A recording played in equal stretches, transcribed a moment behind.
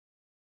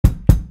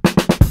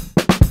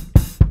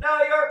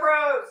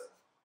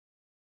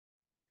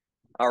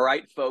All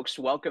right, folks,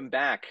 welcome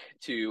back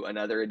to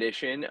another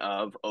edition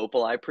of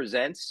Opali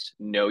Presents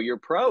Know Your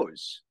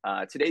Pros.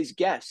 Today's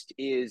guest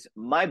is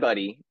my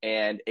buddy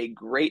and a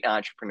great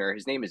entrepreneur.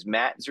 His name is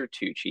Matt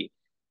Zertuche.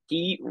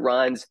 He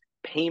runs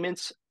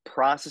Paymintz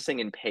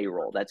Processing and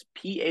Payroll. That's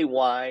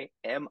Paymintz.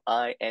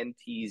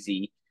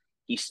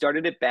 He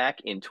started it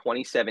back in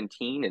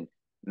 2017, and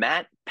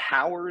Matt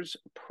powers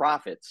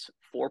profits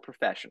for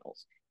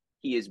professionals.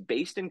 He is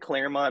based in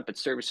Claremont, but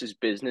services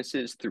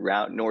businesses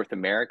throughout North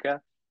America.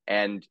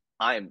 And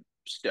I am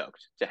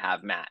stoked to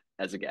have Matt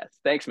as a guest.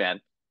 Thanks, man.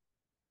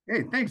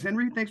 Hey, thanks,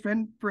 Henry. Thanks,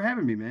 Ben, for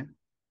having me, man.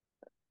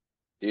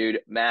 Dude,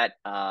 Matt,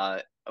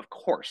 of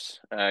course,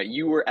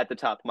 you were at the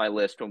top of my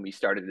list when we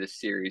started this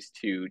series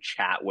to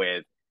chat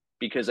with,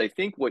 because I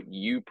think what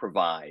you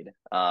provide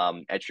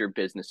at your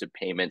business of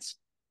payments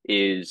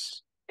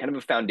is kind of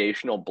a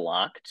foundational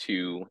block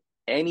to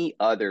any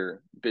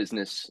other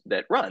business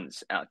that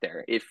runs out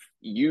there. If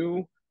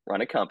you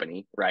run a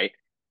company, right,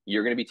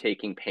 you're going to be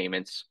taking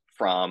payments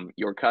from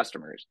your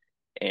customers.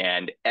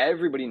 And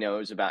everybody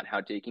knows about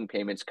how taking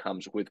payments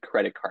comes with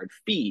credit card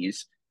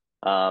fees.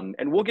 And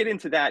we'll get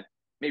into that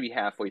maybe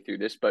halfway through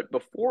this. But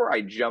before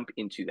I jump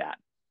into that,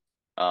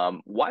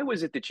 why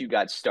was it that you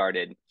got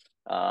started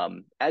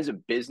as a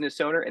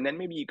business owner? And then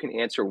maybe you can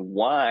answer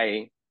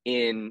why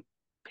in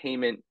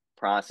payment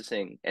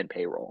processing and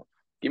payroll.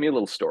 Give me a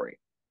little story.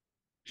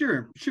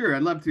 Sure.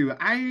 I'd love to.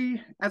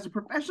 As a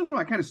professional,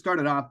 I kind of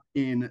started off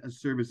in a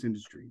service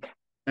industry.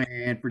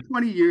 And for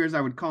 20 years, I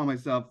would call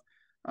myself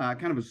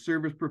kind of a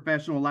service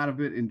professional, a lot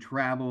of it in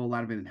travel, a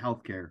lot of it in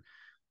healthcare.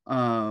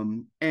 I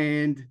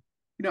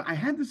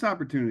had this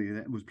opportunity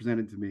that was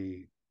presented to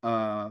me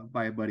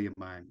by a buddy of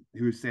mine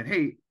who said,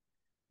 "Hey,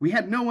 we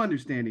had no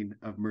understanding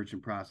of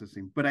merchant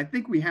processing, but I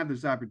think we have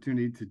this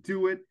opportunity to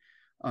do it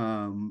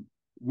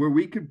where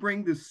we could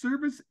bring the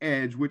service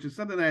edge, which is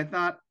something that I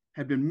thought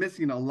had been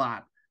missing a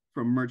lot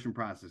from merchant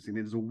processing.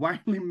 It is a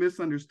widely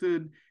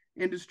misunderstood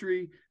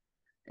industry.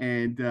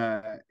 And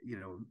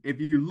if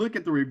you look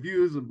at the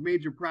reviews of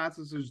major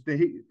processors,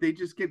 they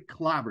just get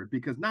clobbered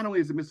because not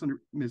only is it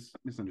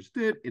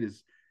misunderstood, it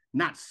is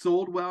not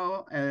sold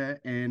well,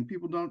 and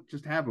people don't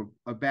just have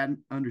a bad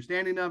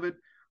understanding of it.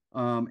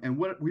 And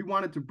what we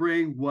wanted to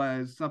bring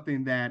was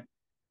something that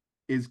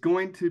is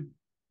going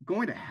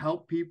to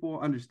help people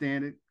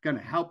understand it, going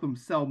to help them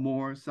sell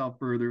more, sell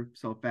further,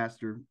 sell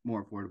faster,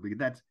 more affordably.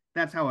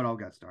 That's how it all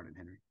got started,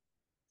 Henry.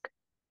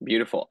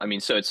 Beautiful. I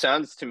mean, so it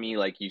sounds to me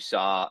like you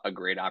saw a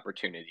great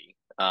opportunity,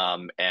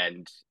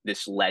 and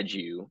this led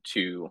you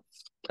to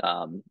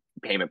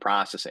payment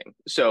processing.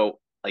 So,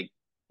 like,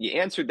 you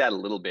answered that a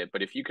little bit,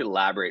 but if you could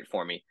elaborate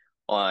for me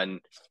on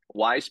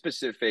why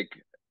specifically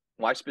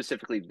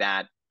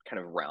that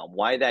kind of realm,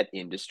 why that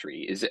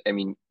industry is. I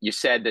mean, you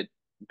said that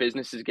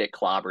businesses get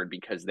clobbered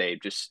because they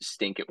just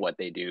stink at what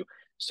they do.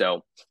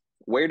 So,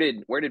 where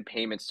did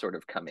payments sort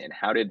of come in?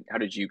 How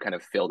did you kind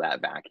of fill that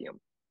vacuum?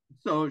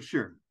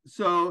 Sure.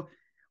 So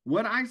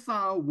what I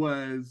saw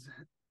was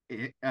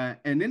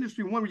an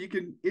industry one where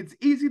it's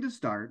easy to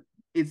start,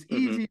 it's Hmm.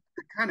 easy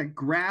to kind of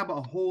grab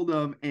a hold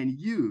of and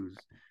use,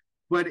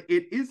 but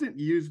it isn't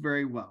used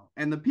very well.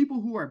 And the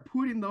people who are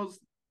putting those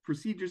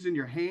procedures in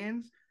your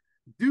hands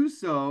do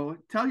so,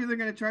 tell you they're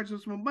going to charge you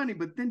some money,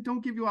 but then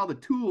don't give you all the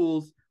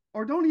tools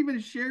or don't even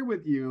share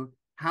with you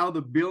how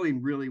the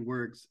billing really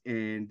works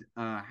and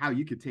how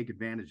you could take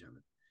advantage of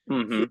it.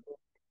 So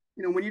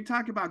Hmm. when you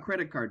talk about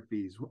credit card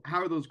fees,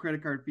 how are those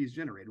credit card fees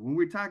generated? When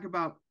we talk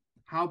about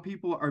how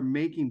people are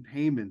making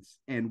payments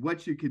and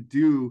what you could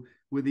do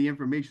with the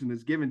information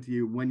that's given to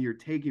you when you're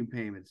taking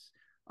payments,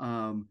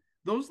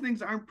 those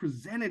things aren't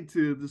presented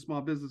to the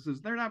small businesses.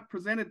 They're not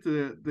presented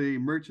to the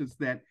merchants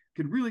that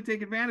could really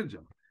take advantage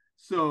of them.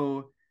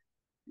 So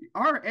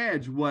our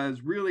edge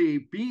was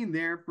really being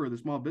there for the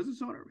small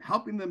business owner,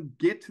 helping them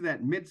get to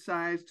that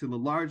mid-size to the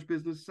large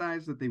business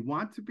size that they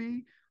want to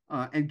be,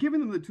 and giving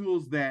them the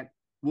tools that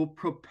will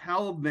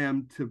propel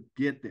them to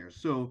get there.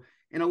 So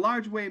in a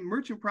large way,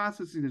 merchant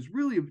processing is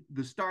really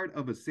the start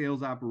of a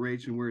sales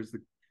operation,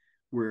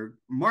 where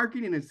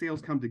marketing and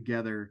sales come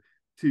together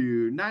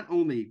to not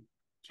only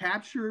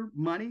capture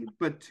money,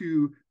 but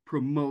to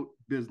promote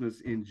business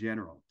in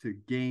general, to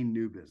gain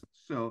new business.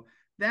 So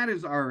that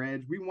is our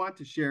edge. We want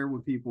to share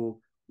with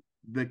people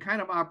the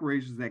kind of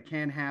operations that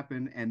can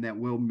happen and that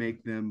will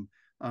make them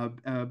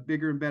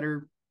bigger and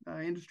better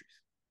industries.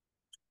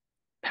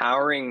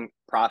 Powering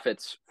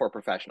profits for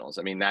professionals.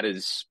 I mean, that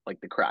is like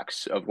the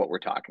crux of what we're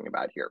talking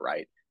about here,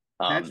 right?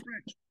 That's Um,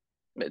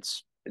 right.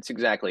 it's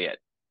exactly it.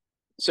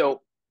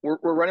 So we're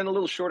running a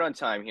little short on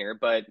time here,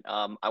 but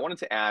I wanted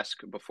to ask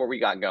before we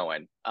got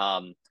going.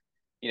 You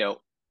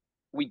know,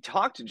 we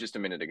talked just a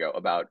minute ago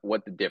about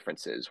what the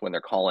difference is when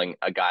they're calling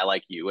a guy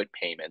like you at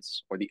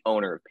Payments or the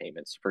owner of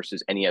Payments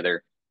versus any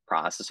other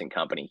processing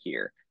company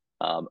here.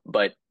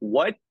 But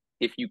what,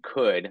 if you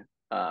could,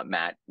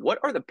 Matt, what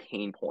are the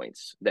pain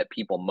points that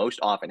people most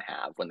often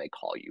have when they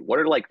call you? What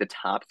are like the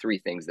top three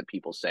things that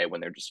people say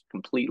when they're just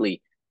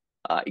completely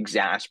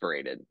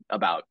exasperated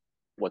about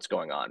what's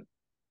going on?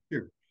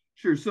 Sure.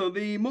 Sure. So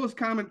the most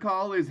common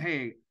call is,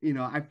 hey,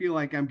 I feel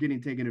like I'm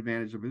getting taken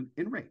advantage of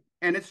in rate.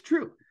 And it's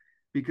true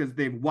because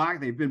they've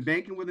been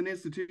banking with an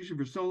institution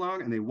for so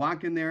long and they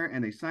walk in there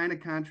and they sign a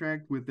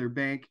contract with their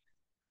bank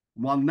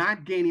while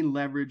not gaining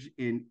leverage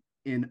in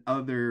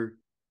other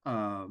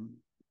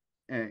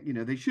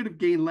they should have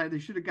they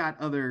should have got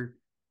other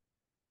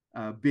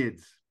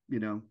bids.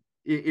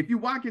 If you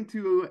walk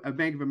into a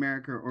Bank of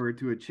America or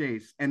to a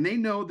Chase and they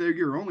know they're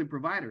your only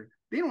provider,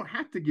 they don't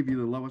have to give you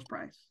the lowest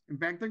price. In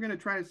fact, they're going to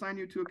try to sign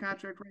you to a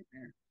contract right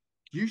there.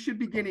 You should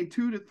be getting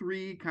 2 to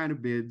 3 kind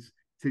of bids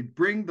to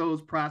bring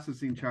those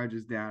processing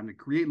charges down to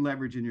create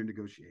leverage in your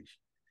negotiation.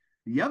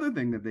 The other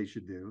thing that they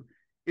should do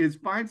is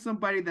find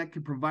somebody that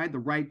can provide the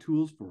right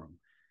tools for them.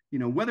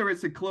 Whether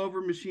it's a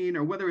Clover machine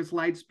or whether it's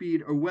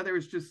Lightspeed or whether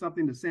it's just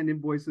something to send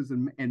invoices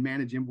and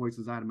manage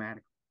invoices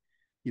automatically.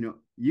 You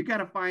got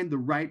to find the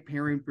right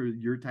pairing for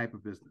your type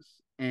of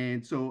business.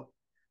 And so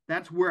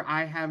that's where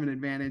I have an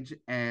advantage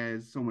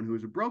as someone who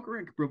is a broker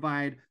and can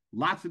provide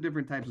lots of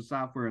different types of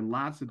software and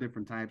lots of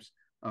different types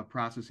of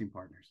processing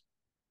partners.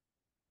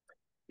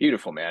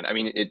 Beautiful, man. I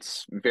mean,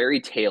 it's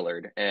very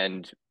tailored,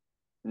 and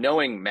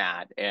knowing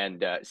Matt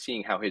and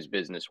seeing how his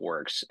business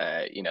works,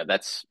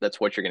 that's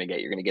what you're going to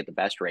get. You're going to get the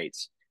best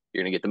rates.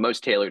 You're going to get the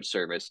most tailored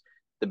service,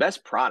 the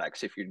best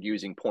products. If you're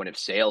using point of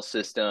sale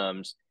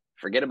systems,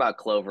 forget about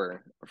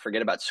Clover,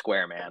 forget about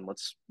Square, man.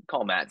 Let's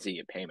call Matt Z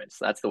at Paymintz.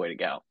 That's the way to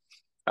go.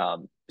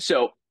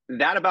 So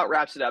that about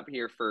wraps it up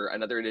here for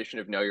another edition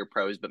of Know Your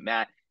Pros. But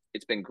Matt,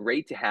 it's been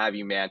great to have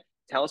you, man.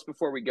 Tell us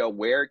before we go,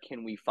 where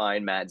can we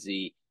find Matt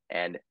Z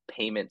and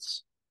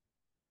Paymintz?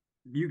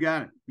 You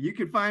got it. You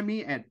can find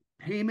me at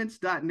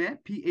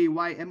paymintz.net,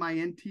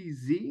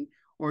 Paymintz,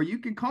 or you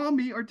can call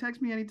me or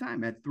text me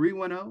anytime at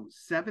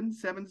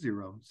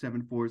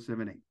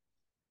 310-770-7478.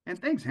 And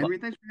thanks, Henry.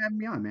 Thanks for having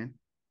me on, man.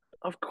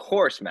 Of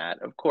course,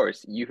 Matt. Of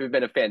course. You have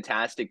been a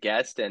fantastic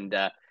guest, and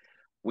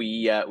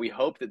we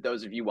hope that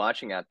those of you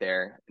watching out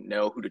there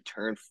know who to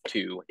turn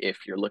to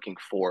if you're looking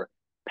for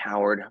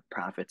powered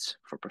profits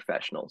for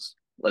professionals.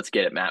 Let's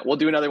get it, Matt. We'll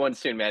do another one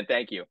soon, man.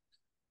 Thank you.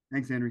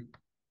 Thanks, Henry.